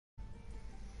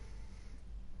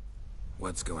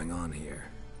What's going on here?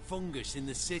 Fungus in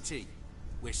the city.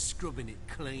 We're scrubbing it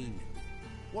clean.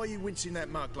 Why are you wincing that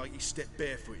mug like you stepped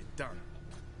barefooted, done?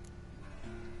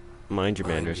 Mind your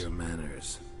Mind manners. your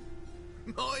manners.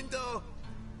 Mind her?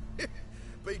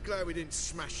 Be glad we didn't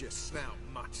smash your snout,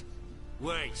 mutt.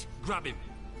 Wait, grab him.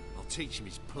 I'll teach him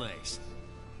his place.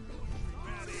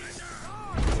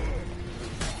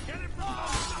 Get him from all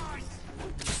sides!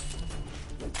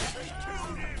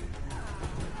 Kill him!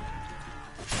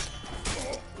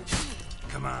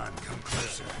 Come on, come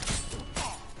closer.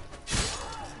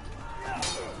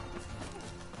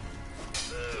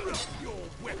 Your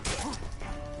weapon!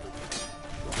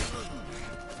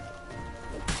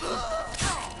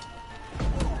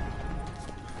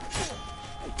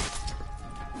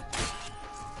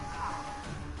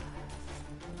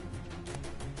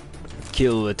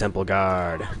 Kill the temple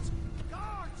guard.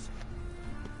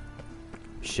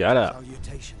 Shut up.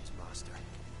 Salutations, master.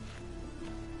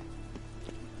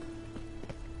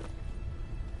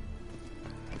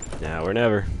 Now or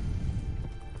never.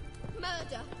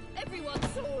 Murder! Everyone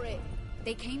saw it!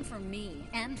 They came for me,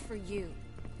 and for you.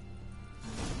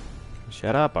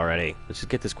 Shut up already. Let's just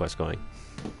get this quest going.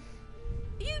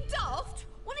 You daft?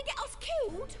 Want to get us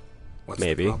killed? What's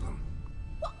Maybe. the problem?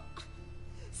 What?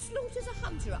 Slaughters a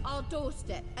hunter at our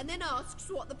doorstep, and then asks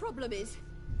what the problem is.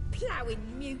 Ploughing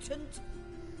mutant.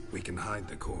 We can hide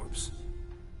the corpse.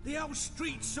 The whole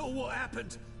street saw what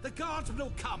happened. The guardsmen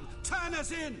will come. Turn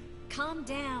us in! Calm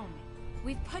down.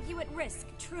 We've put you at risk,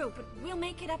 true, but we'll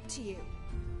make it up to you.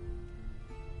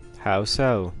 How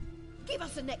so? Give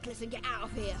us a necklace and get out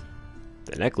of here.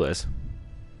 The necklace?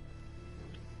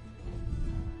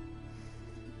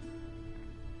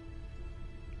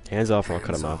 Hands off or I'll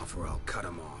cut him off. Or I'll cut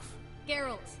him off.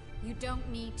 Geralt, you don't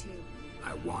need to.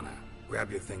 I wanna.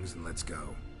 Grab your things and let's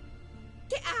go.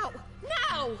 Get out!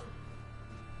 Now!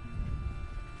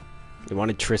 They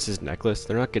wanted Triss's necklace.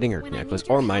 They're not getting her When I necklace need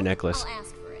your or my help, necklace. I'll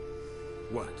ask for it.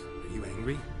 What? Are you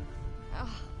angry?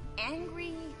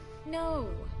 Angry? No.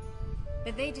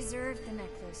 But they deserved the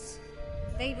necklace.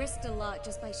 They risked a lot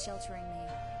just by sheltering me.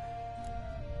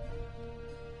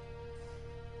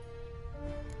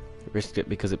 Risked it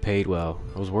because it paid well.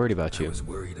 I was worried about I you. was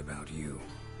worried about you.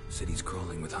 City's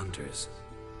crawling with hunters.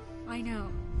 I know.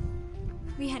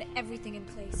 We had everything in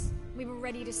place. We were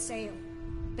ready to sail.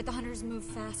 But the hunters moved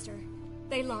faster.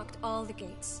 They locked all the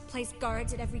gates, placed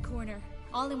guards at every corner,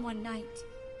 all in one night.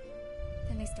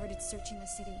 Then they started searching the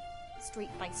city, street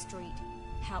by street,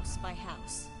 house by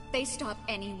house. They stop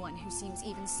anyone who seems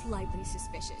even slightly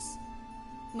suspicious.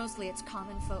 Mostly it's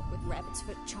common folk with rabbit's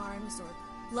foot charms or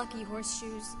lucky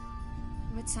horseshoes.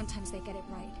 But sometimes they get it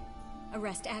right.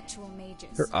 Arrest actual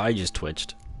mages. Her eye just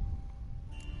twitched.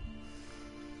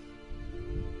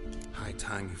 High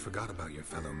time you forgot about your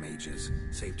fellow mages.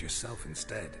 Saved yourself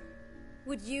instead.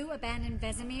 Would you abandon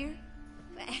Vesemir?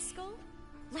 Eskel?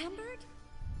 Lambert?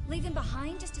 Leave them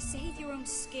behind just to save your own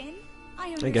skin?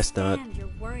 I guess not. understand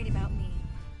you're worried about me.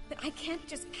 But I can't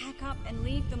just pack up and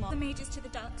leave them all. The mages to the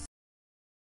docks.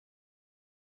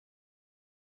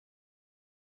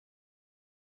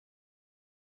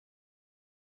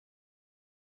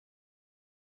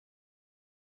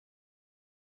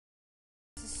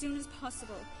 As soon as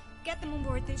possible. Get them on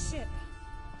board this ship.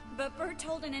 But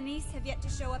Bertold and Anise have yet to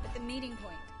show up at the meeting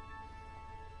point.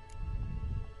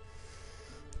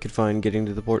 Could find getting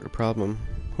to the port a problem.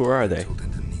 Who are they? Bertold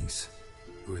and Anise.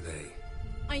 Who are they?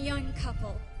 A young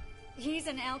couple. He's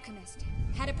an alchemist.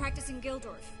 Had a practice in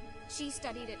Gildorf. She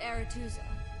studied at Aretuza.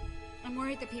 I'm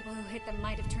worried the people who hit them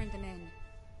might have turned them in.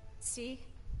 See?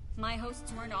 My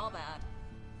hosts weren't all bad.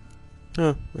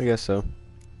 Oh, I guess so.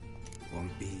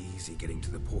 Won't be easy getting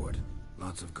to the port.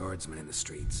 Lots of guardsmen in the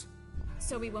streets.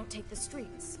 So we won't take the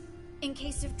streets. In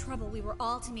case of trouble, we were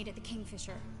all to meet at the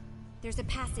Kingfisher. There's a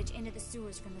passage into the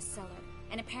sewers from the cellar,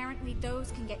 and apparently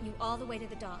those can get you all the way to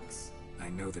the docks. I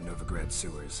know the Novigrad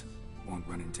sewers. Won't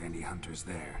run into any hunters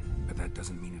there, but that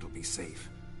doesn't mean it'll be safe.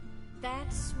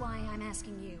 That's why I'm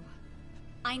asking you.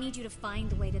 I need you to find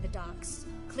the way to the docks,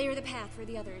 clear the path for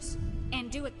the others, and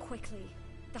do it quickly.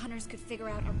 The hunters could figure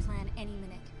out our plan any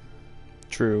minute.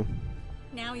 True.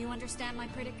 Now you understand my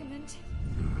predicament?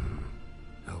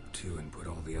 Help two and put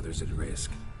all the others at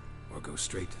risk. Or go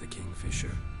straight to the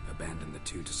Kingfisher, abandon the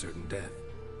two to certain death.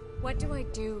 What do I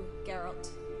do, Geralt?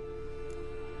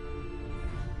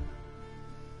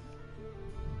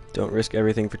 Don't risk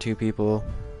everything for two people.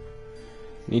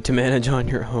 Need to manage on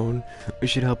your own. We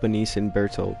should help Anise and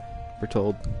Bertold.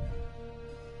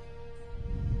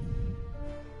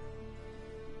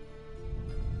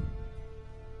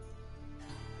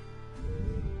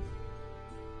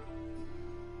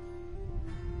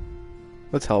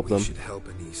 Let's help We them. should help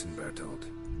Anise and Bertolt.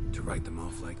 To write them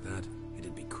off like that,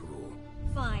 it'd be cruel.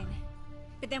 Fine.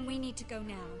 But then we need to go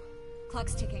now.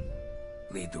 Clock's ticking.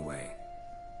 Lead the way.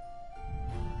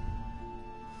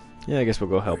 Yeah, I guess we'll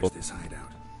go help Where's them. this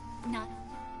hideout? Not.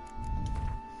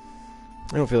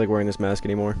 I don't feel like wearing this mask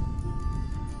anymore.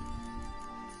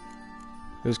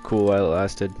 It was cool while it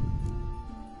lasted.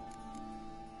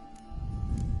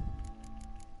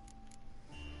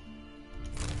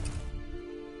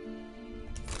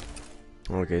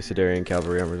 Okay, Sidarian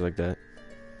cavalry armor's like that.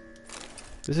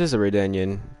 This is a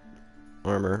Redanian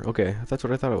armor. Okay, that's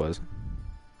what I thought it was.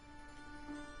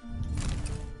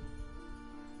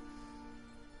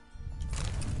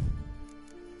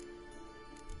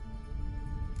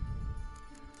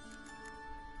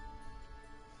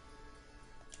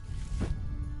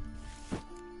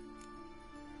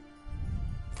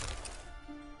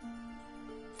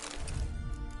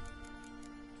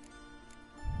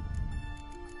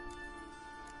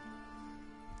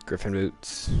 Griffin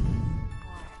boots.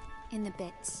 In the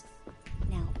bits.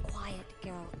 Now, quiet,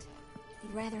 Geralt.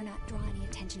 We'd rather not draw any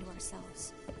attention to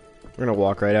ourselves. We're gonna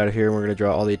walk right out of here and we're gonna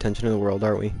draw all the attention in the world,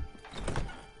 aren't we?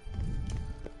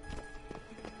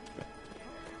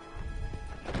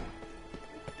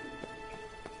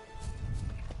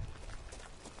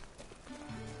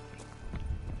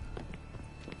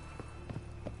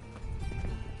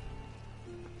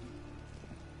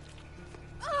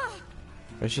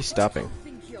 Why is she stopping?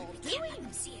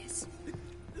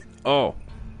 Oh.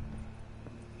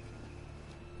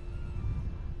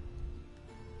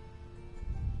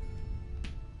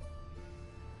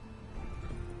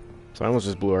 So I almost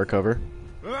just blew our cover.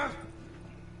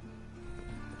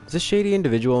 Is this shady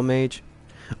individual a mage?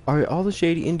 Are all the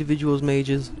shady individuals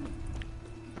mages?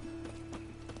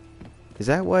 Is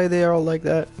that why they are all like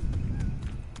that?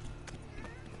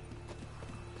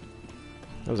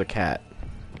 That was a cat.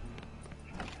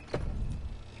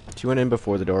 She went in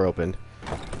before the door opened.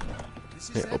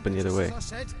 Yeah, open the other way.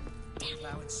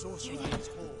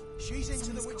 She's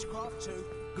into the witchcraft too.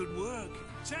 Good work.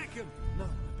 Take him. No, I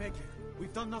beg you.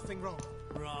 We've done nothing wrong.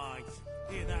 Right.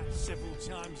 Hear that several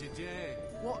times a day.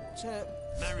 What,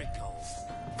 miracles.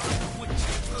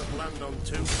 Witches land on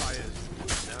two fires.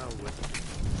 Now with...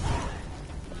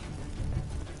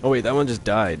 Oh wait, that one just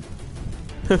died.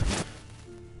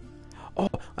 Oh,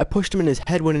 I pushed him and his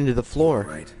head went into the floor.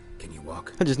 Right. Can you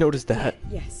walk? I just noticed that.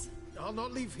 Yes. I'll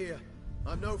not leave here.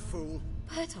 I'm no fool.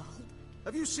 Bertolt.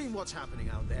 Have you seen what's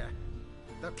happening out there?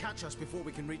 They'll catch us before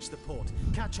we can reach the port.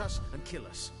 Catch us and kill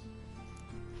us.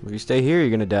 If you stay here,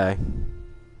 you're gonna die.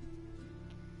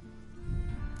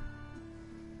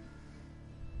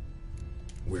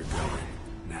 We're going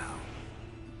now.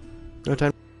 No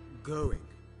time. Going.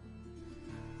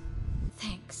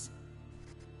 Thanks.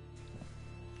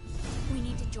 We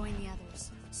need to join the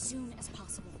others, soon as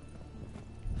possible.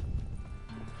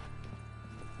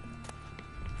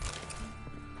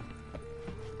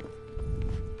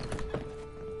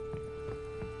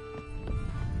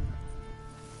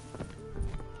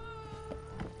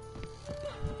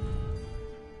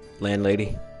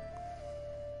 Landlady.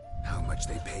 How much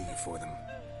they pay you for them?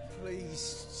 Please,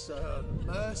 sir,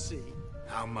 mercy.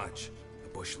 How much? A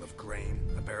bushel of grain?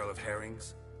 A barrel of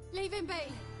herrings? Leave him be.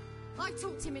 I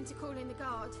talked him into calling the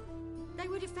guard. They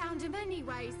would have found him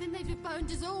anyways, then they'd have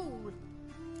burned us all.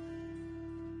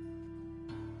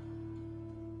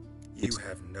 You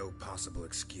have no possible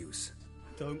excuse.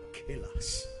 Don't kill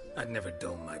us. I'd never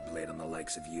dull my blade on the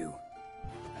likes of you.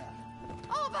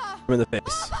 Arba! I'm in the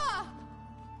face. Arba!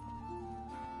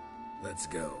 Let's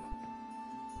go.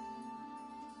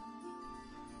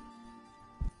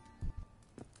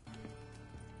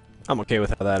 I'm okay with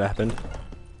how that happened.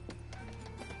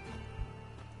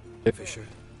 Fisher?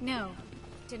 No.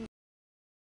 Didn't.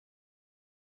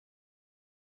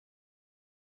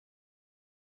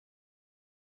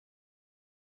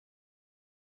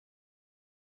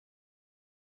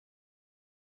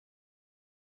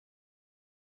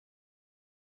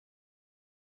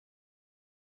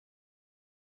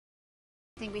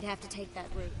 I think we'd have to take that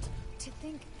route. To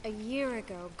think a year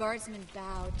ago, guardsmen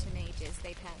bowed to mages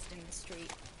they passed in the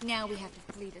street. Now we have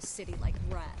to flee the city like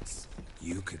rats.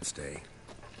 You could stay.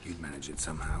 You'd manage it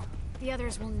somehow. The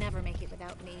others will never make it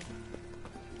without me.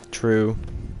 True.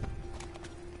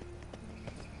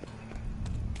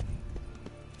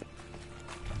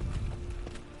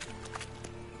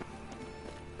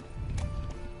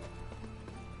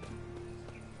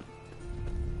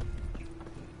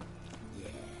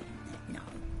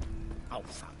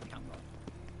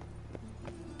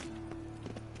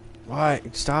 Why?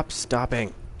 Stop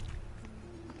stopping.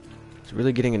 It's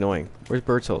really getting annoying. Where's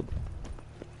Bertold?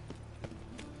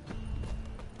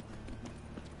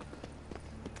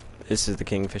 This is the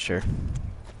Kingfisher.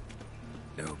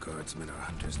 No guardsmen or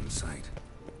hunters in sight.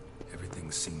 Everything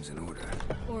seems in order.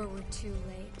 Or we're too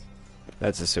late.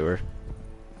 That's a sewer.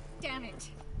 Damn it!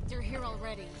 They're here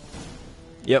already.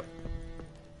 Yep.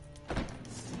 I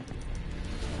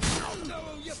know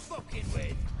who you're fucking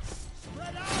with.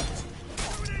 Spread out.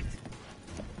 Shoot it.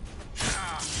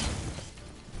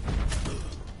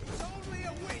 It's only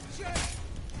a witcher.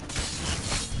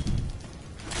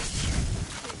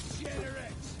 Degenerate.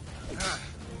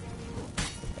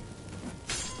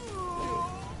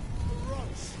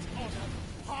 Roast on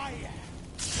a pyre.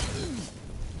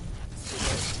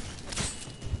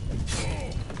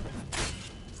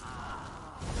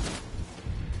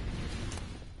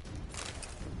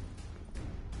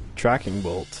 Tracking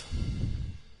bolt.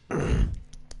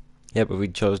 Yeah, but we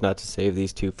chose not to save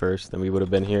these two first, then we would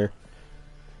have been here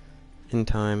in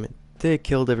time. They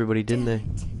killed everybody, didn't they?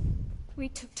 We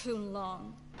took too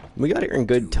long. We got here in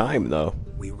good time, though.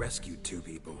 We rescued 2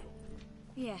 people.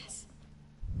 Yes.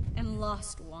 And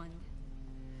lost one.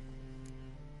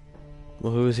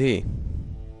 Well, who is he?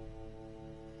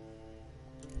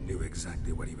 Knew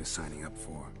exactly what he was signing up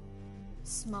for.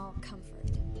 Small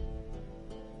comfort.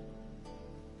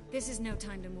 This is no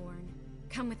time to mourn.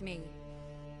 Come with me.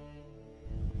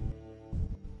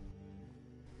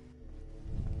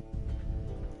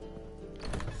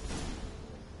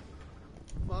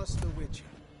 Master Witcher.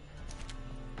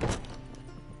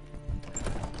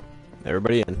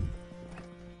 Everybody in.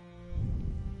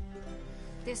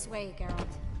 This way, Geralt.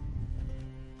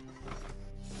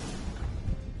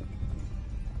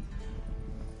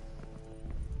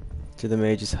 To the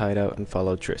mage's hideout and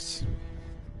follow Triss.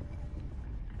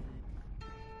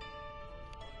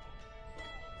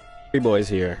 Three boys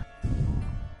here.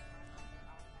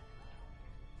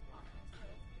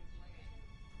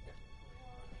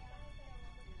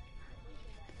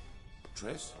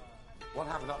 Triss, what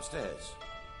happened upstairs?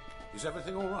 Is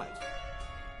everything all right?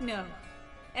 No,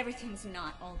 everything's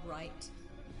not all right.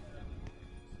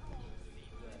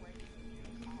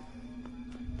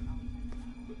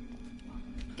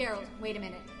 Geralt, wait a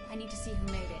minute. I need to see who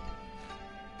made it.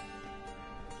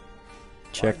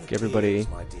 Check Mind the everybody. tears,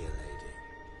 my dear lady.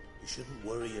 You shouldn't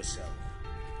worry yourself.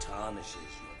 It tarnishes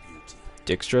your beauty.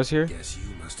 Dijkstra's here? Guess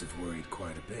you must have worried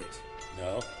quite a bit.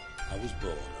 No, I was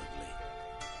born ugly.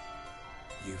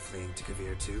 You fleeing to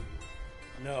Kavir too?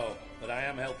 No, but I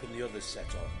am helping the others set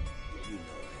off. You know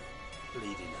it.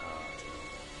 Bleeding heart.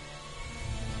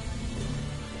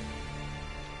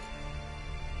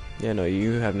 Yeah, no,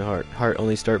 you have no heart. Heart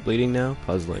only start bleeding now? They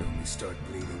Puzzling. only start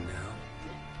bleeding now.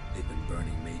 They've been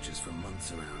burning mages for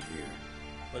months around here.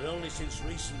 But only since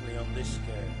recently on this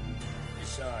scale.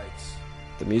 Besides,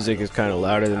 The music is kind of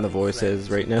louder than the voice is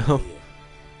right now.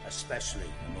 especially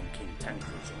among King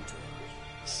Tancred's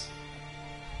entourage.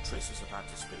 Triss is about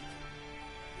to speak.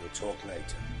 We'll talk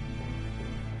later.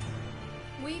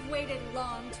 We've waited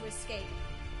long to escape.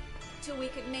 Till we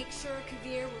could make sure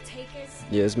Kavir will take us.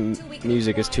 Yeah, his Till we could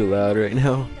music is too acquire loud right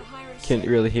now. enough to hire a Can't ship.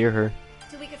 really hear her.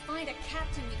 Till we could find a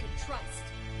captain we could trust.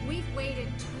 We've waited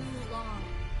too long.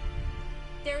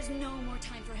 There's no more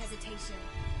time for hesitation.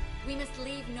 We must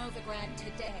leave Novigrad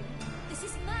today. This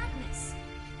is madness.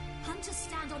 Hunters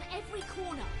stand on every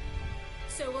corner.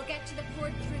 So we'll get to the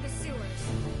port through the sewers.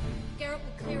 Geralt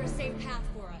will clear a safe path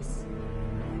for us.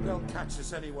 They'll catch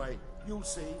us anyway. You'll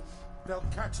see. They'll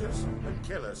catch us and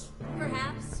kill us.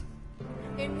 Perhaps.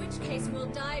 In which case we'll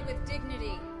die with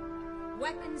dignity.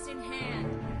 Weapons in hand.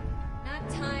 Not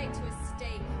tied to a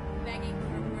stake, begging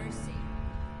for mercy.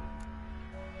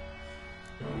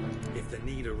 If the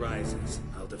need arises,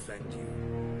 I'll defend you.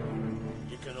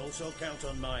 You can also count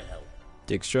on my help.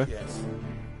 Dijkstra? Yes.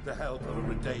 The help of a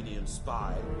Redanian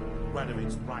spy,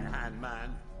 Radovid's right-hand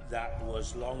man. That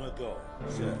was long ago,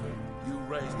 sir. You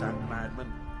raised that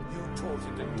madman. You taught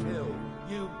him to kill.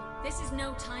 You... This is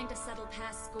no time to settle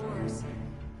past scores.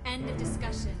 End of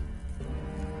discussion.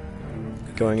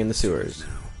 Going in the sewers. Now,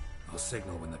 I'll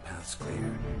signal when the path's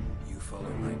clear. You follow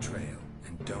my trail,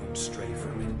 and don't stray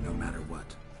from it, no matter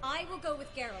what. I will go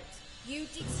with Geralt. You,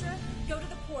 Dijkstra, go to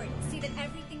the port and see that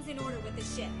everything's in order with the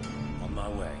ship. On my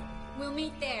way. We'll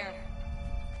meet there.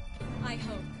 I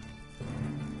hope.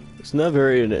 It's not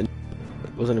very. It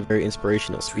wasn't a very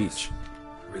inspirational speech.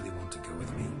 Really want to go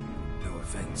with me? No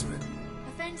offense, but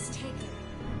Offense taken.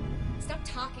 Stop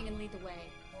talking and lead the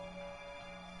way.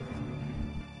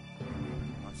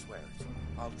 I swear it.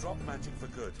 I'll drop magic for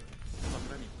good. If I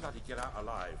can only bloody get out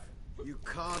alive. You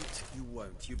can't, you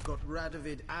won't. You've got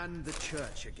Radovid and the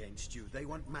church against you. They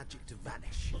want magic to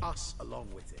vanish. Us along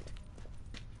with it.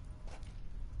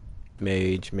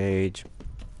 Mage. We're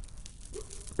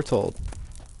told.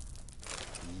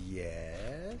 Yeah.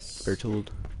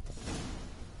 Bertold.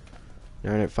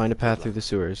 Alright, find a path through the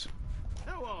sewers.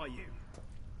 How are you?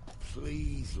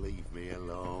 Please leave me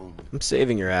alone. I'm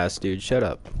saving your ass, dude. Shut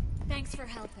up. Thanks for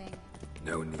helping.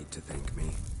 No need to thank me,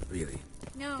 really.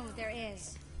 No, there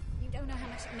is. You don't know how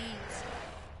much it means.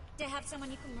 To have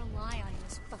someone you can rely on in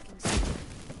this fucking city.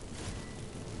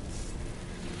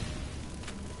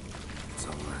 It's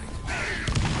all right.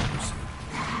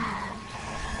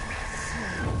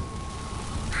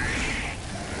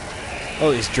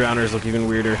 Oh, these drowners look even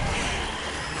weirder.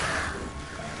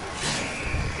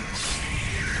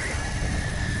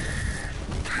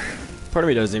 Part of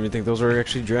me doesn't even think those were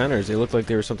actually drowners. They look like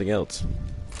they were something else.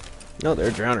 No, they're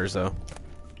drowners, though.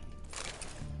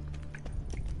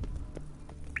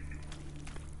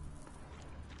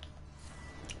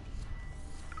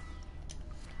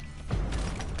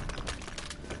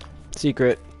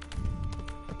 Secret.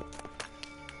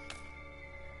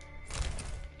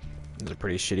 It's a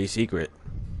pretty shitty secret.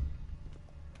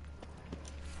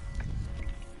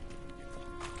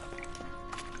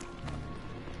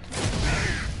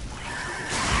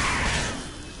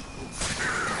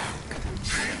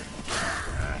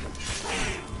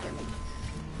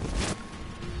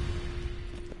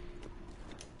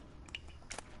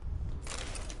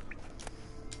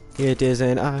 It is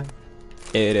an eye.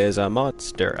 It is a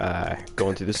monster eye.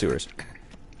 Going through the sewers.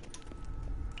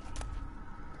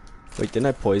 Wait, didn't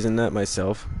I poison that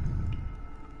myself?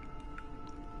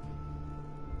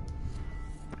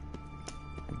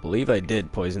 I believe I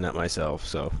did poison that myself,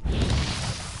 so.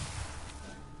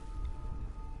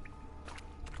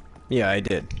 Yeah, I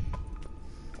did.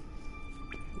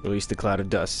 Release the cloud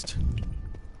of dust.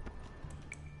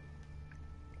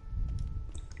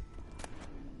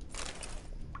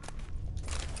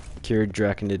 Cured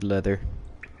draconid leather.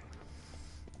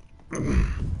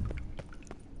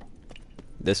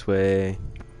 This way.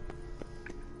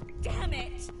 Damn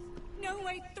it! No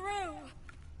way through!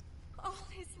 All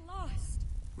is lost.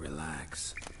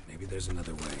 Relax. Maybe there's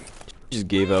another way. Just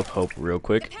gave up hope real The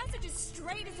quick. passage is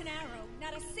straight as an arrow,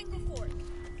 not a single fork.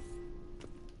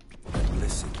 But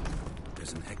listen.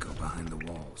 There's an echo behind the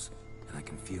walls, and I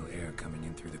can feel air coming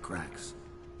in through the cracks.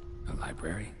 A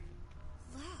library?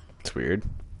 Look, It's weird.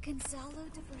 Gonzalo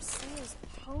de Versailles'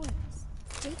 poems.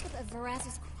 Jacob of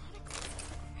Varaz's chronicles.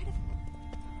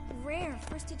 Incredible. Rare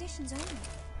first editions only.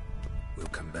 We'll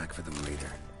come back for them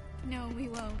later. No, we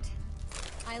won't.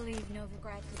 I leave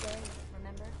Novigrad today,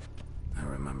 remember? I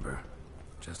remember.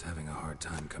 Just having a hard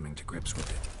time coming to grips with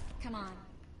it. Come on.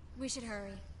 We should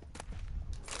hurry.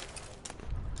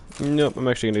 Nope, I'm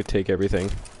actually going to take everything.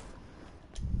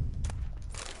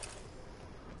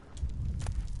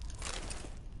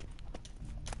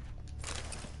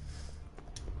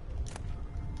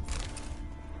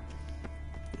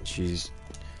 She's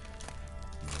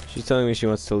telling me she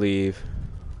wants to leave.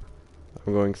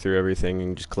 I'm going through everything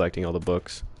and just collecting all the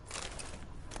books.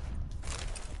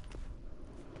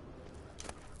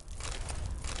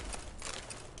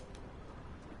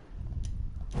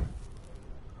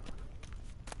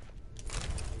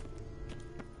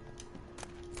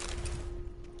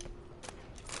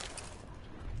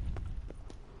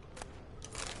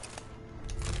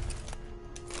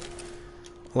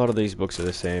 A lot of these books are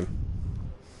the same.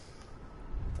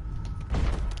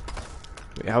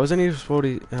 Wait, how was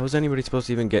anybody supposed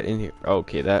to even get in here? Oh,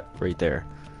 okay, that right there.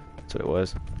 That's what it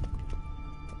was.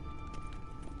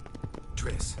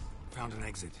 Triss, found an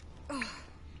exit.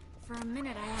 For a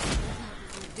minute, I actually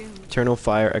thought we were doomed. Eternal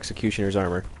Fire Executioner's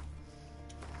Armor.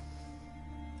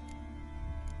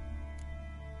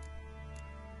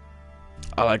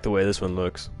 I like the way this one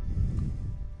looks.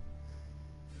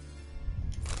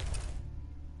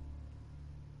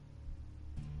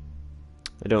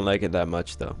 I don't like it that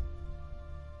much, though.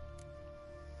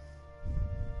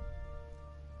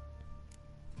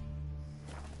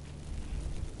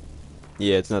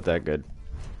 Yeah, it's not that good.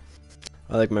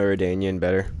 I like my Redanian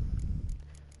better.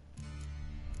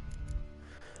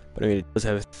 But I mean, it does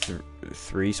have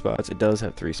 3 spots. It does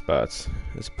have 3 spots,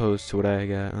 as opposed to what I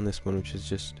got on this one, which is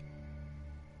just...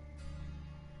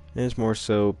 It's more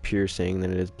so piercing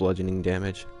than it is bludgeoning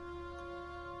damage.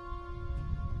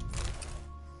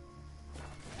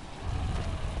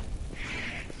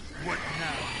 What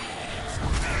now?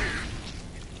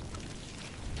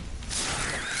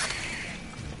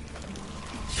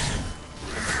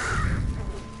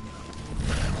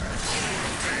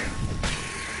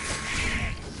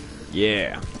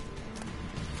 Yeah.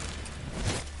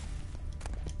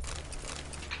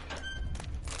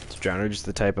 Is Drowner just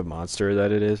the type of monster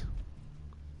that it is?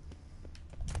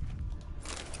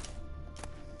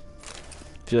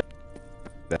 Feel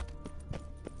like that.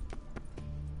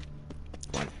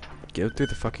 Come on. Go through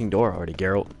the fucking door already,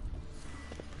 Geralt.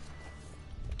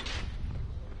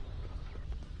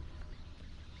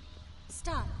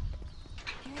 Stop.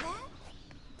 Hear that?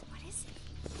 What is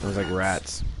it? Sounds like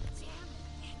rats. Damn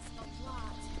it. It's the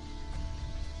lot.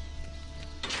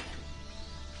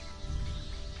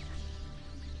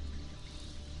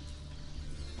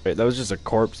 Wait, that was just a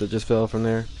corpse that just fell from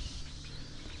there?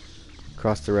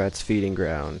 Across the rat's feeding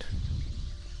ground.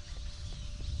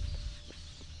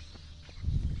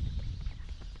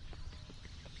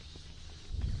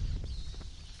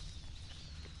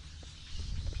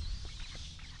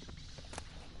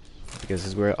 Because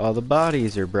this is where all the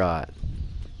bodies are brought.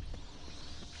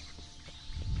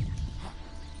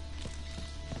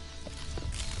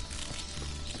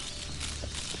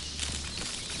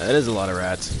 That is a lot of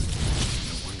rats.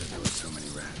 No wonder there were so many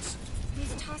rats.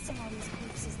 He's tossing all these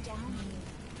corpses down here.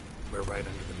 We're right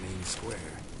under the main square,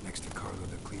 next to Carlo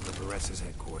the Cleaver Baressa's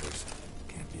headquarters.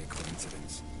 Can't be a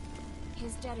coincidence.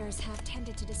 His debtors have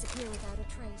tended to disappear without a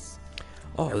trace.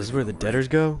 Oh, this is where the debtors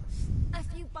go? A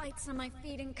few bites on my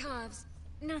feet and calves.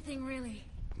 Nothing really.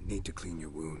 Need to clean your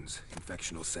wounds.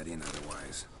 Infection will set in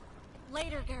otherwise.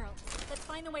 Later, Geralt. Let's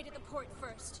find the way to the port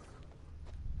first.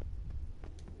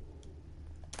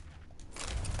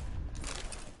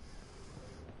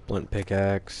 Blunt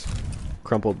pickaxe.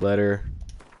 Crumpled letter.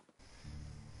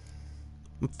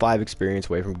 I'm 5 experience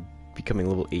away from becoming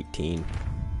level 18.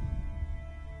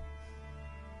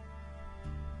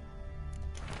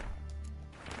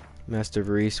 Master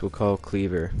Varese will call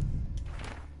Cleaver.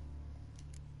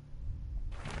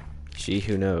 She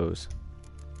who knows.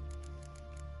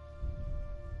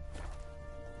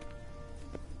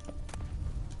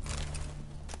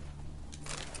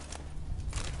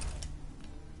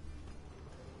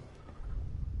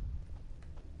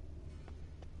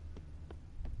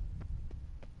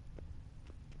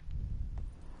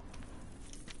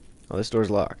 Oh, this door's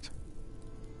locked.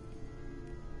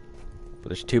 But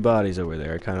there's 2 bodies over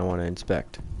there I kind of want to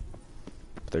inspect.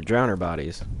 But they're drowner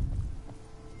bodies.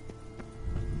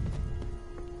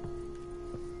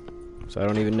 So I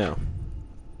don't even know.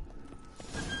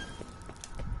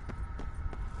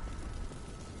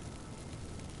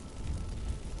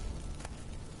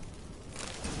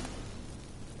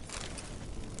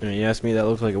 And you asked me, that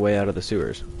looks like a way out of the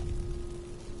sewers.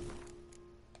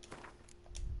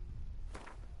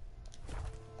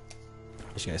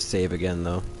 Just gonna save again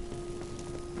though.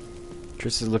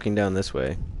 Triss is looking down this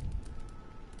way.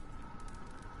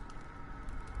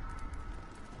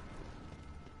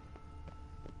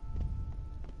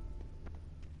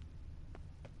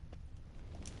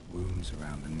 Wounds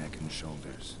around the neck and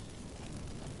shoulders.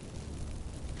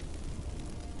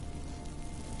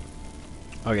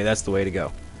 Okay, that's the way to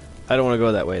go. I don't want to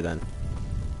go that way then.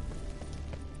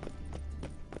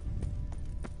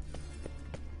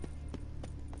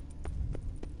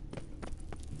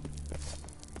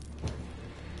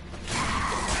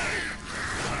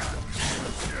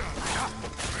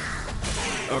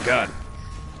 Oh god.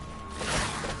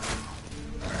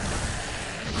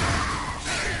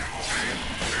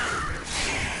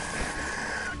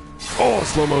 Oh,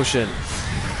 slow motion.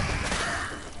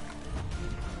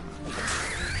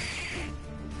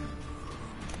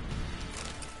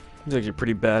 Seems like a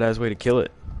pretty badass way to kill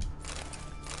it.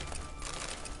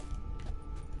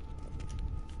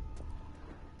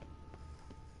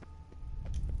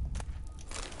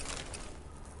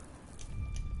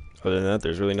 Other than that,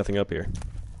 there's really nothing up here.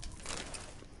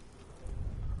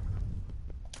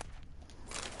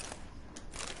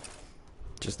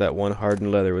 Just that one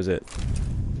hardened leather was it.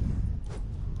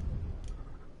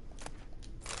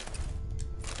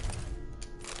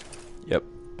 Yep.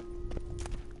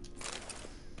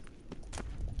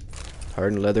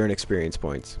 Hardened leather and experience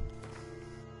points.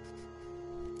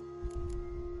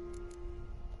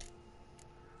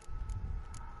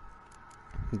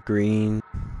 Green.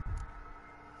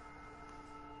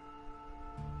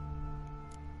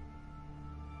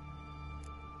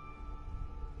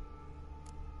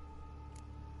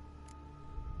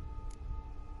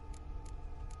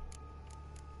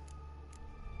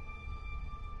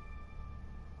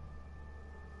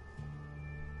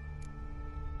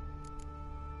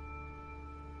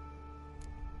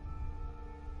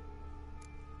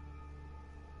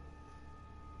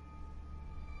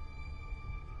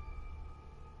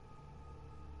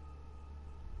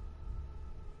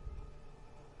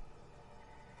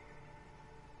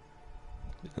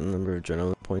 The number of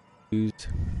adrenaline points used.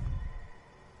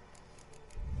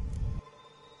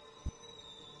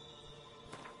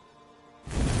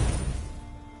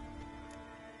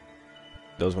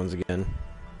 Those ones again.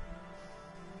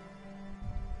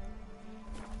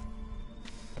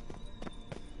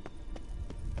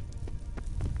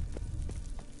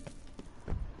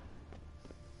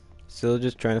 Still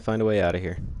just trying to find a way out of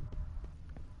here.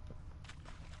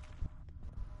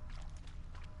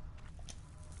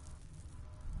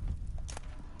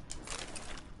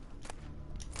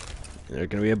 There's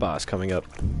gonna be a boss coming up.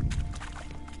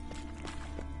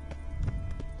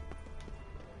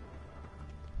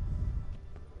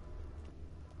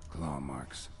 Claw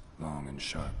marks, long and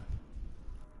sharp.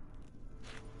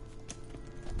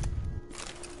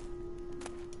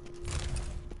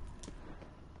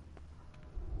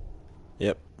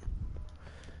 Yep.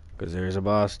 Because there's a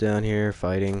boss down here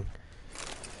fighting,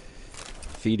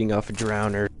 feeding off a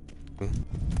drowner. We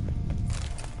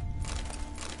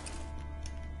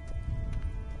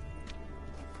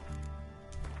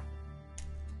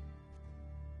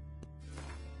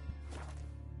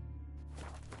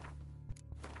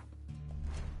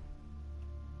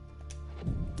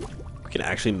can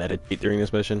actually meditate during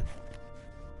this mission.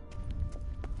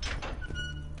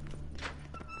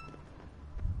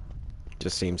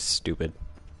 Just seems stupid.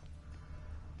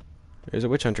 There's a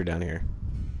witch hunter down here.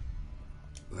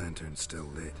 Lantern still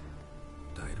lit.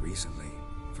 Died recently,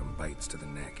 from bites to the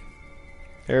neck.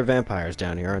 There are vampires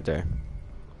down here, aren't there?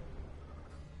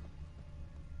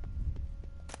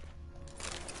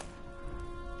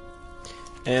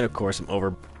 And of course I'm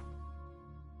over...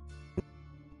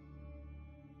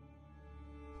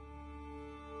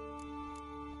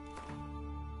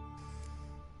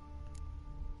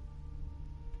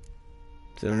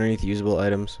 Is it underneath usable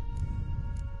items?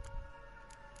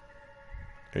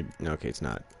 No, okay, it's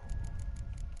not.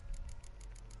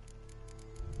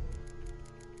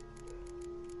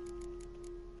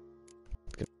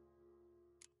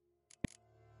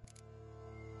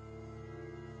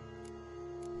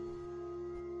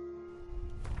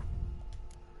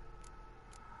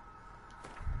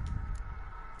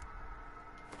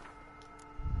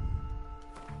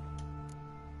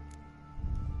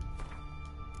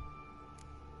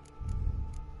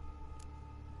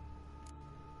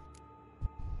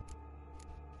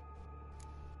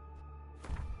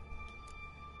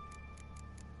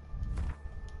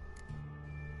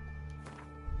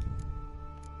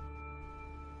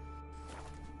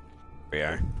 We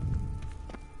are.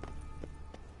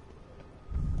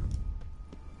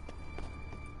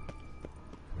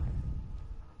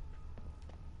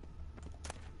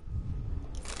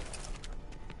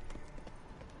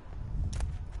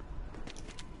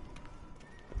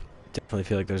 Definitely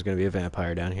feel like there's gonna be a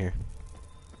vampire down here.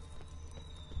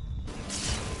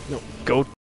 No, go.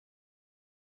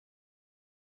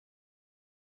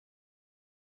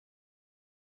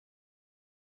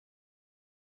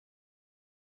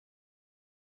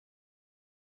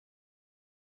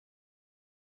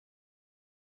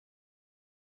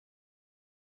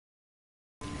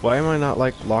 Why am I not,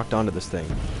 like, locked onto this thing?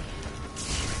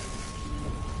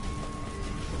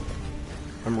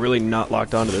 I'm really not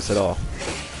locked onto this at all.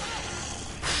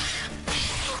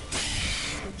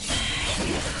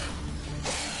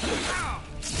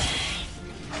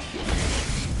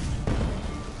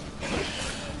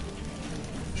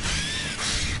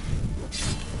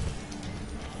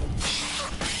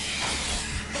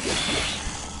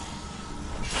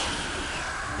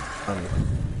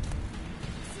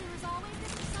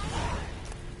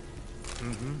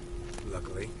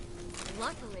 Luckily.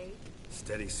 Luckily.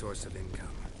 Steady source of income.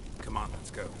 Come on, let's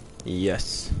go.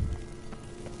 Yes.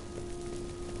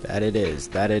 That it is.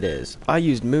 That it is. I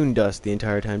used moon dust the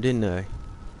entire time, didn't I?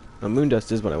 Oh, moon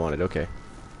dust is what I wanted. Okay.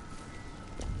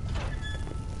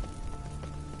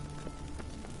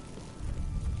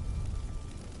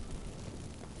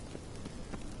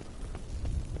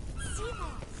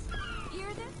 Hear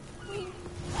them?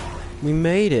 We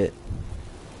made it.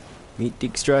 Meet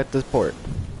Dijkstra at the port.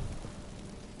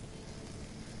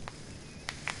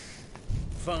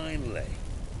 Finally.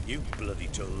 You bloody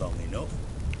took long enough.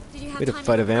 Did you have Way to time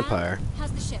fight a look around? vampire.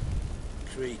 How's the ship?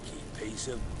 Creaky piece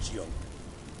of junk.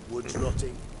 Wood's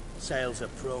rotting. Sails are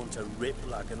prone to rip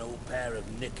like an old pair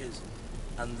of knickers.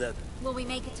 And the... Will we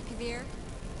make it to Kavir?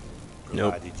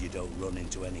 Nope. Provided you don't run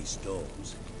into any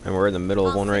storms. And we're in the middle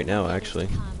of I'll one right signal now, the others actually.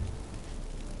 to come.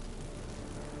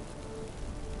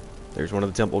 There's one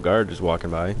of the temple guards just walking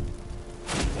by.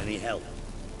 Any help?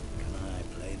 Can I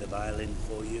play the violin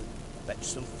for you? Fetch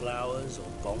some flowers or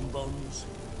bonbons?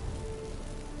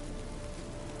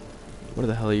 What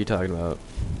the hell are you talking about?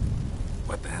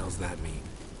 What the hell's that mean?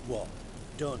 What?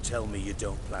 Don't tell me you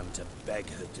don't plan to beg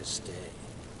her to stay.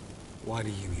 Why do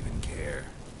you even care?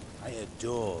 I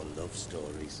adore love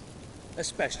stories.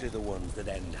 Especially the ones that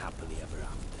end happily ever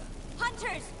after.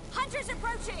 Hunters! Hunters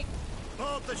approaching!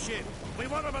 Board the ship. We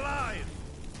want them alive.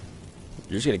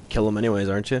 You're just gonna kill him anyways,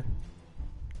 aren't you?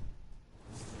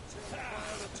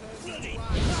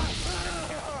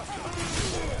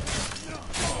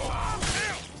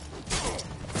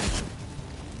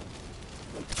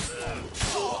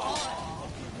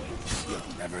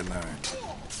 and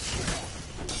learn.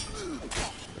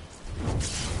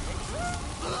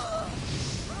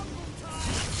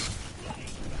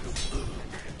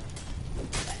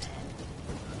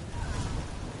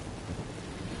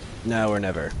 Now or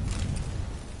never.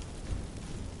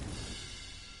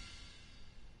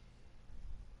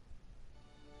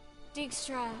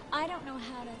 Dijkstra, I don't know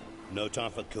how to... No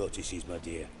time for courtesies, my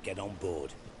dear. Get on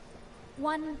board.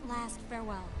 One last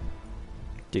farewell.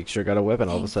 Dijkstra got a weapon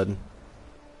all of a sudden.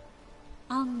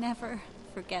 I'll never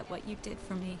forget what you did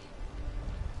for me.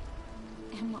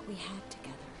 And what we had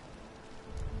together.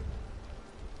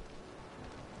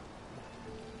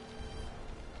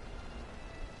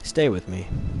 Stay with me.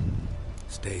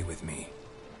 Stay with me.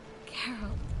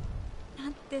 Geralt,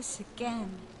 not this again.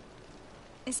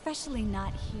 Especially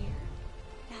not here.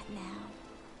 Not now.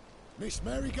 Miss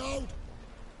Marigold,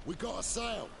 we got a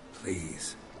sail.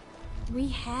 Please. We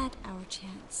had our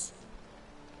chance.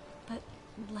 But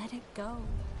let it go.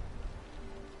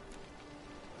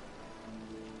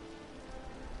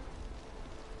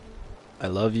 I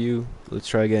love you. Let's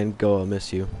try again. Go, I'll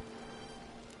miss you.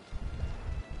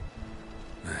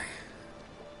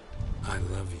 I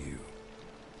love you.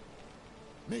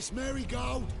 Miss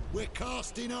Marigold, we're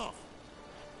casting off.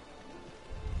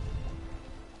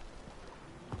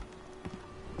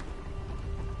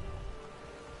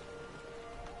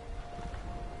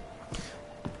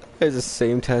 He has the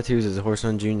same tattoos as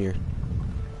Horson Jr.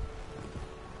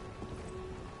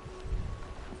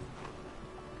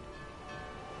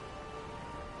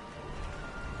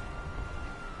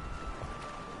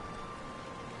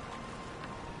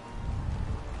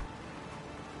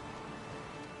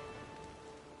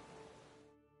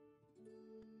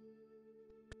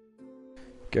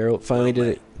 Geralt finally did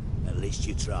it. At least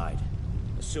you tried.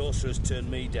 The sorceress turned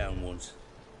me down once.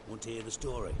 Want to hear the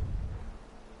story?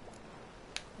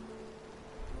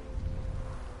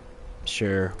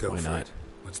 Sure, Go why for not? it.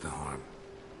 What's the harm?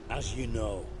 As you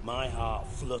know, my heart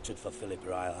fluttered for Philippa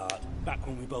Eilhart back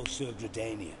when we both served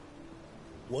Redania.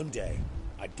 One day,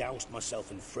 I doused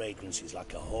myself in fragrances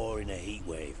like a whore in a heat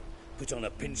wave. Put on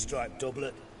a pinstripe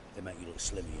doublet, they make you look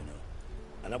slimmer, you know.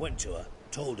 And I went to her,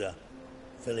 told her,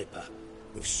 Philippa,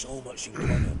 we've so much in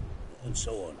common, and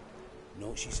so on. You know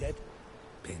what she said?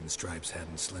 Pinstripes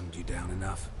hadn't slimmed you down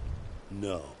enough?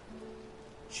 No.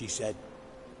 She said,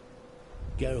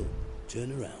 Geralt,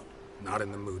 turn around. Not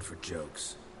in the mood for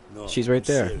jokes. No, She's right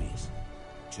there. I'm serious.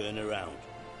 Turn around.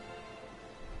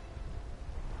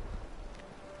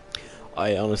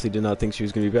 I honestly did not think she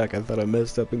was going to be back. I thought I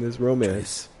messed up in this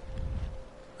romance.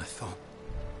 I thought...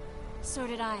 So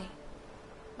did I.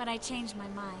 But I changed my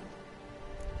mind.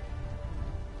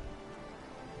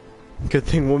 Good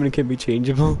thing women can be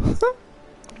changeable.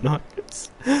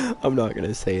 I'm not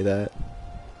gonna say that.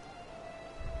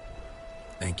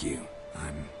 Thank you.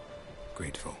 I'm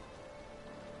grateful.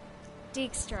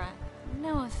 Dijkstra,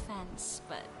 no offense,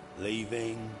 but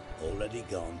Leaving, already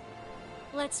gone.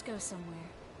 let's go somewhere.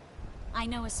 I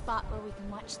know a spot where we can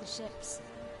watch the ships.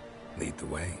 Lead the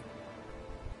way.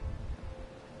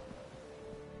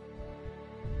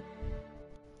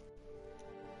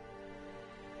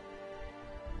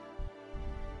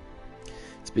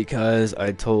 It's because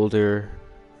I told her,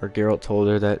 or Geralt told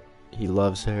her that he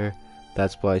loves her.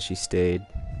 That's why she stayed.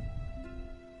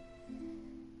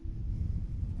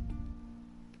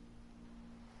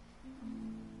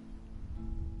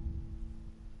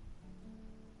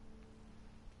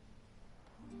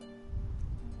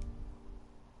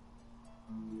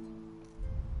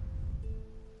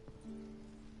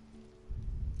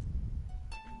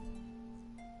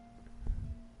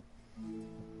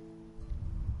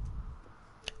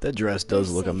 That dress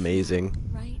does look amazing.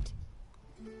 Right?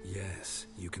 Yes,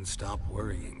 you can stop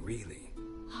worrying, really.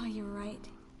 Oh, you're right.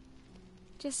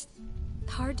 Just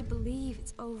hard to believe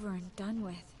it's over and done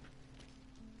with.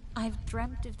 I've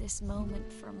dreamt of this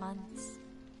moment for months.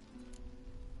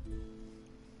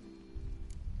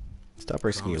 Stop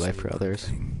risking your Promise life me for one others.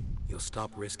 thing. You'll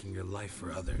stop risking your life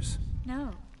for others.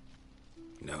 No.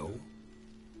 No?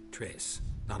 Triss,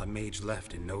 not a mage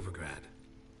left in Novigrad.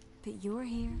 But you're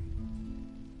here.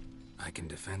 I can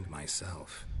defend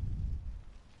myself.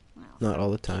 Well, Not from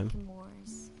all the time. Taken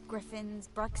Wars, Griffins,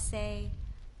 Bruxay.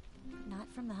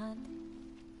 Not from the Hunt.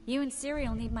 You and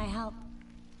Ciri'll need my help.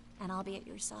 And I'll be at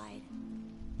your side.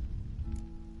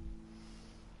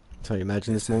 So you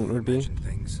imagine this How moment you would be? imagine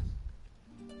things.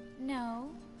 No.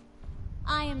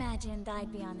 I imagined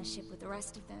I'd be on the ship with the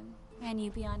rest of them. And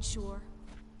you be on shore.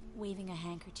 Waving a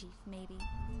handkerchief, maybe.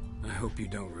 I hope you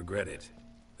don't regret it.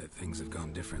 That things have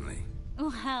gone differently.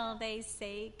 Well, they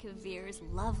say Kavir's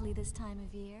lovely this time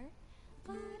of year.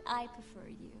 but I prefer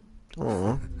you.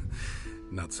 Aw.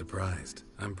 Not surprised.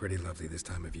 I'm pretty lovely this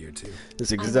time of year, too.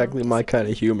 It's exactly my kind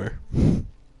of humor.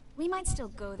 We might still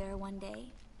go there one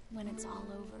day, when it's all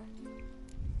over.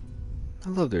 I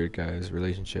love their guys'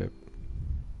 relationship.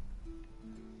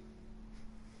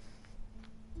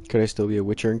 Could I still be a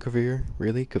witcher in Kavir?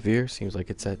 Really? Kavir seems like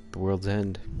it's at the world's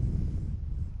end.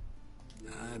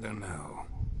 I don't know.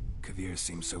 Kavir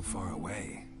seems so far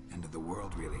away. End of the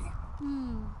world, really.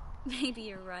 Maybe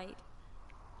you're right.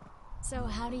 So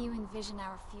how do you envision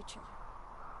our future?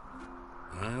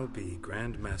 I'll be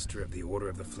Grand Master of the Order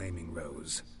of the Flaming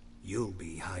Rose. You'll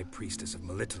be High Priestess of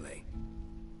Melitele.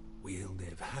 We'll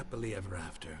live happily ever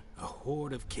after, a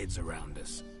horde of kids around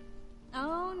us.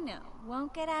 Oh no,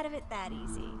 won't get out of it that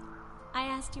easy. I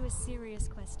asked you a serious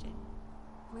question.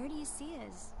 Where do you see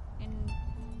us in,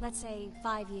 let's say,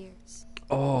 5 years?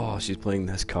 Oh, she's playing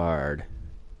this card.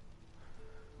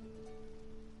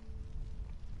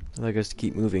 I'd like us to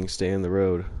keep moving, stay on the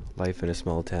road. Life in a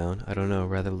small town. I don't know,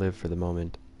 rather live for the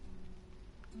moment.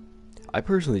 I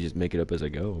personally just make it up as I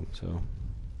go, so.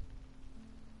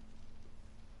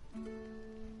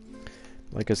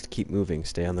 I'd like us to keep moving,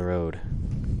 stay on the road.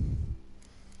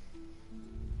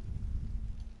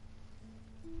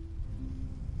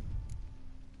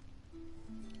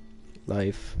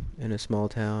 Life in a small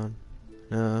town.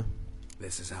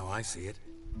 This is how I see it.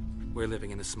 We're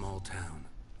living in a small town,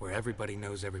 where everybody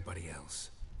knows everybody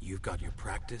else. You've got your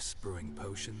practice, brewing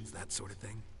potions, that sort of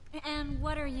thing. And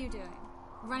what are you doing?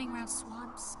 Running around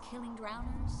swamps, killing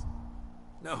drowners?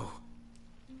 No.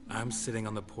 I'm sitting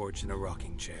on the porch in a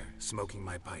rocking chair, smoking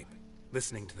my pipe,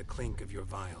 listening to the clink of your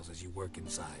vials as you work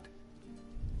inside.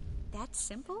 That's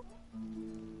simple?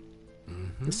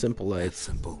 Mm-hmm. The simple life. That's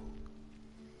simple.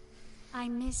 I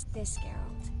miss this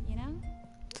Geralt, you know?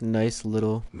 It's a nice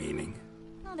little Meaning?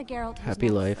 Not a Geralt who's happy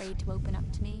not life. afraid to open up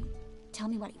to me. Tell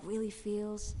me what he really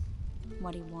feels,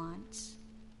 what he wants.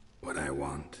 What I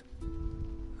want.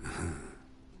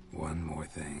 One more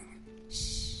thing.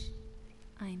 Shh.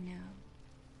 I know.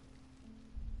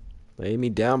 Lay me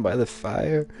down by the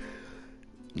fire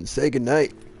and say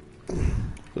goodnight.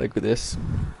 Like with this.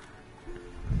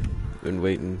 Been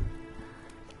waiting.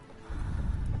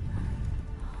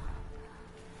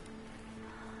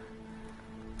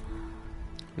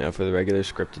 Now for the regular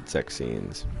scripted sex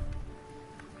scenes.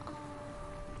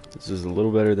 This is a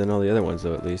little better than all the other ones,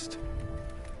 though, at least.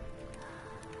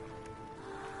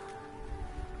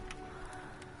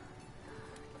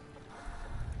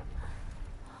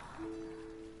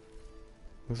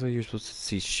 Looks like you're supposed to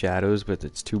see shadows, but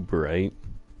it's too bright.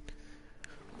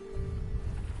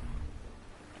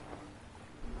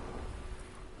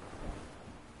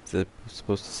 Is that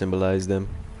supposed to symbolize them?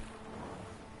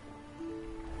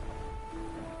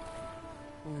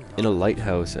 In a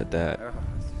lighthouse at that.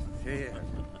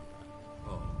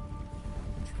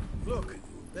 Look,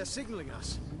 they're signaling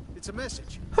us. It's a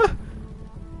message.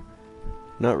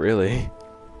 Not really.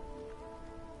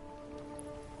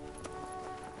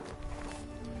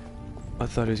 I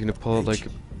thought he was gonna pull out like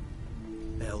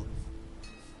L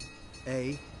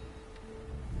A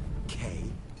K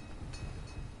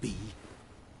B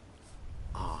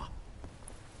R.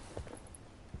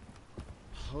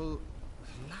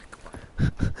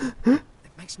 It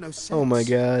makes no sense. oh my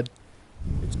god.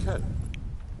 It's Ken.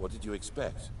 What did you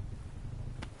expect?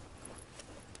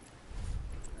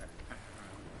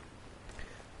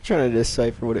 Trying to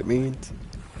decipher what it means.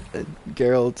 And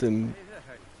Geralt and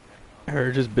her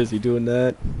are just busy doing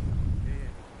that.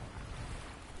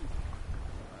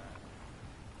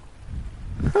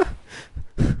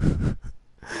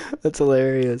 That's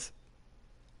hilarious.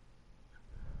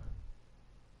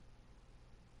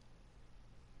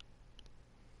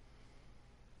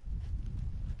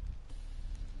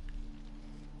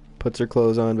 Puts her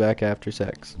clothes on back after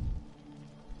sex.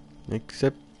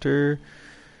 Except her...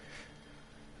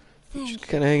 She's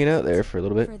kind of hanging out there for a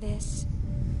little bit. For this.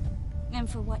 And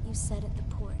for what you said at the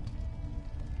port.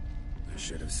 I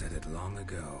should have said it long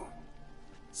ago.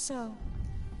 So,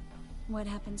 what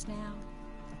happens now?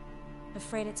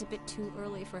 Afraid it's a bit too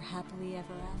early for happily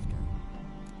ever after.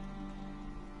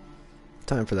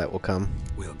 Time for that will come.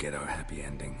 We'll get our happy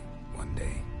ending one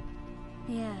day.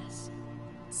 Yes.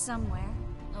 Somewhere.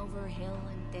 Over hill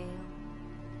and dale.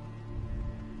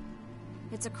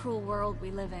 It's a cruel world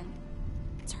we live in.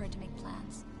 It's hard to make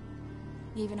plans.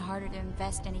 Even harder to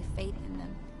invest any faith in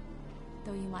them.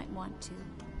 Though you might want to,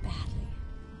 badly.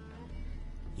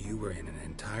 You were in an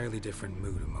entirely different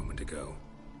mood a moment ago.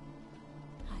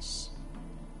 Hush.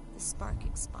 The spark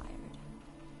expired.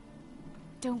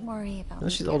 Don't worry about Now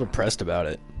me, she's all Geralt. depressed about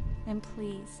it. And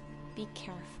please, be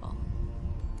careful.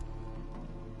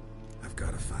 I've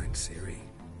gotta find Ciri.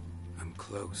 I'm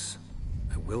close.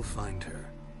 I will find her,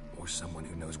 or someone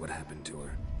who knows what happened to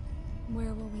her.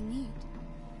 Where will we meet?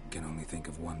 Can only think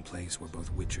of one place where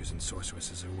both witchers and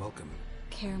sorceresses are welcome.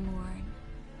 Kaer Morhen.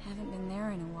 Haven't been there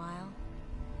in a while.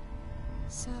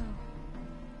 So,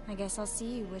 I guess I'll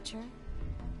see you, Witcher.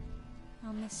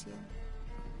 I'll miss you.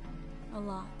 A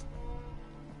lot.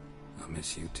 I'll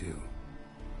miss you too.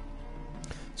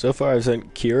 So far I've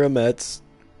sent Kira Metz,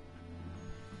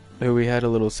 who we had a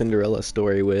little Cinderella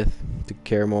story with, to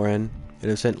Kaer Morhen,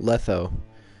 and I've sent Letho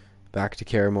back to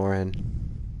Kaer Morhen.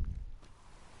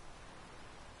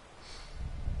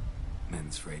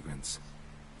 Men's fragrance,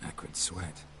 acrid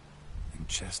sweat, and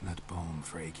chestnut balm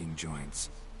for aching joints.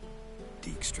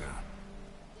 Dijkstra.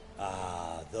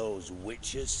 Ah, those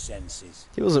witches' senses.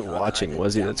 He wasn't watching,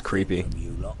 was he? That's creepy.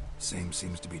 Same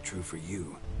seems to be true for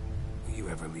you. Will you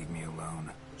ever leave me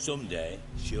alone? Someday,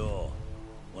 sure.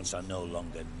 Once I no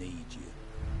longer need you.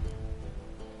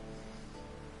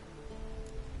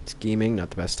 Scheming, not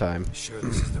the best time. Sure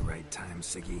this is the right time,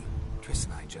 Siggy. Triss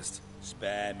and I just...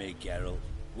 Spare me, Geralt.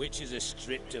 Witches are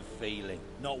stripped of feeling.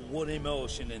 Not one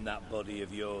emotion in that body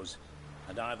of yours.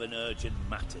 And I've an urgent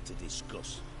matter to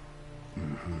discuss.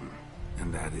 Mm-hmm.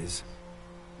 And that is?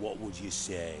 What would you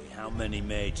say? How many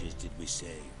mages did we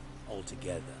save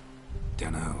altogether?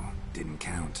 Dunno. Didn't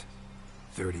count.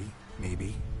 30,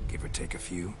 maybe? Give or take a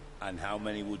few. And how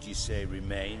many would you say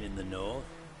remain in the north?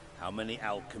 How many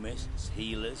alchemists,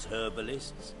 healers,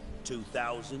 herbalists?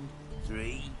 2,000?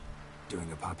 3?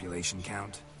 Doing a population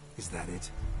count? Is that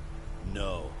it?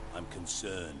 No, I'm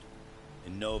concerned.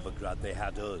 In Novigrad they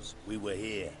had us. We were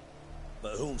here.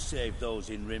 But who'll save those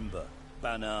in Rimba?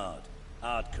 Banard,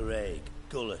 Ardcaraig,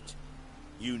 Gullet.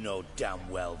 You know damn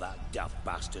well that daft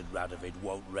bastard Radovid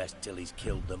won't rest till he's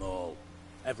killed them all.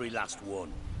 Every last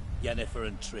one. Yennefer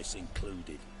and Triss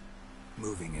included.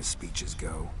 Moving as speeches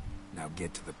go. Now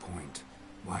get to the point.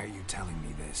 Why are you telling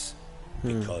me this?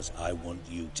 Because I want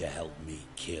you to help me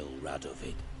kill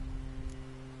Radovid.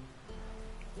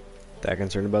 That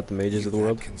concerned about the mages of the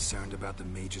world? Concerned about the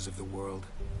mages of the world?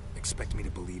 Expect me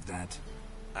to believe that?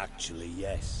 Actually,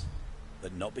 yes.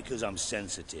 But not because I'm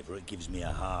sensitive or it gives me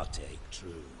a heartache,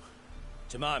 true.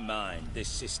 To my mind, this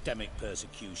systemic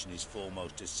persecution is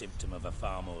foremost a symptom of a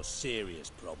far more serious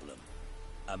problem.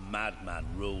 A madman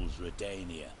rules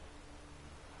Redania.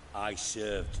 I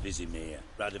served Vizimir,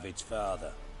 Radovid's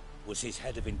father, was his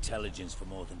head of intelligence for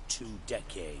more than 2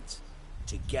 decades.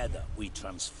 Together, we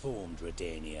transformed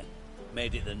Redania,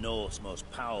 made it the North's most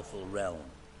powerful realm.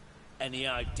 Any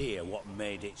idea what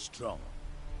made it strong?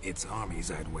 Its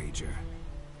armies, I'd wager.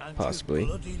 And possibly. You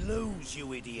bloody lose,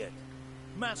 you idiot.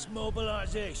 Mass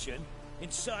mobilization,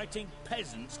 inciting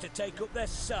peasants to take up their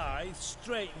scythes,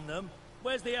 straighten them.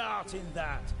 Where's the art in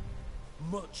that?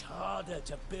 Much harder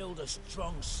to build a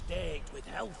strong state with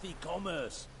healthy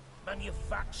commerce,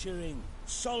 manufacturing,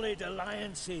 solid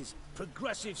alliances,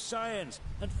 progressive science,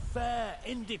 and fair,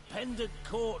 independent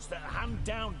courts that hand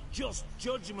down just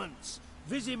judgments.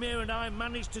 Vizimir and I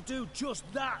managed to do just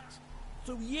that.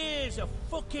 Through years of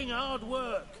fucking hard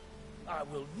work. I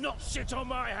will not sit on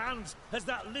my hands as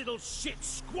that little shit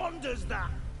squanders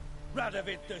that.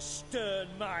 Radovid the stern,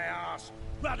 my arse.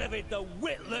 Radovid the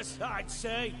witless, I'd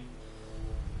say.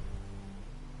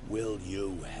 Will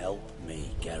you help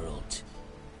me, Geralt?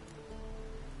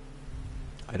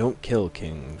 I don't kill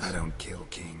kings. I don't kill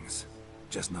kings.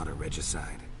 Just not a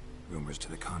regicide. Rumors to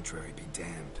the contrary be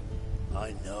damned.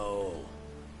 I know.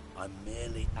 I'm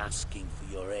merely asking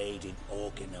for your aid in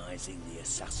organizing the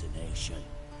assassination.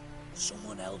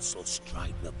 Someone else will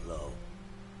strike the blow.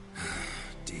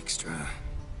 Dijkstra.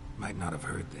 Might not have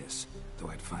heard this, though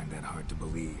I'd find that hard to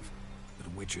believe.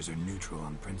 But witchers are neutral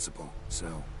on principle,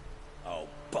 so... Oh,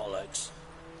 bollocks.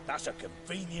 That's a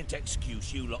convenient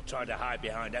excuse you lot try to hide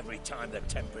behind every time the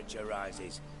temperature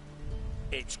rises.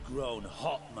 It's grown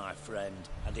hot, my friend,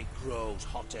 and it grows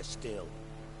hotter still.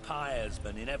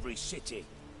 Pyresmen in every city.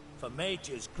 For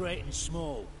mages great and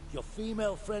small, your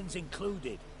female friends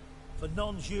included. For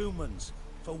non-humans,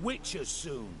 for witchers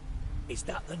soon. Is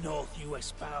that the North you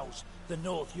espouse? The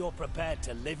North you're prepared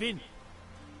to live in?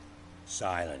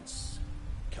 Silence.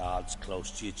 Cards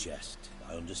close to your chest,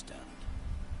 I understand.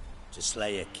 To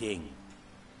slay a king,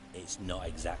 it's not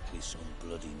exactly some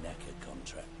bloody necker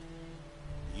contract.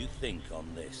 You think on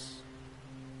this.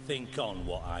 Think on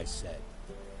what I said.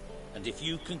 And if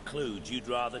you conclude you'd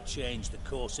rather change the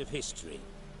course of history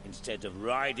instead of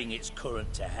riding its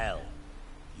current to hell,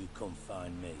 you come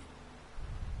find me.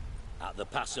 At the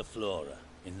Passiflora,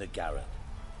 in the garret.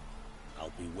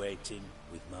 I'll be waiting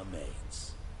with my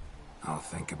mates. I'll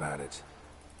think about it.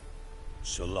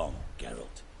 So long,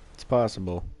 Geralt. It's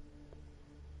possible.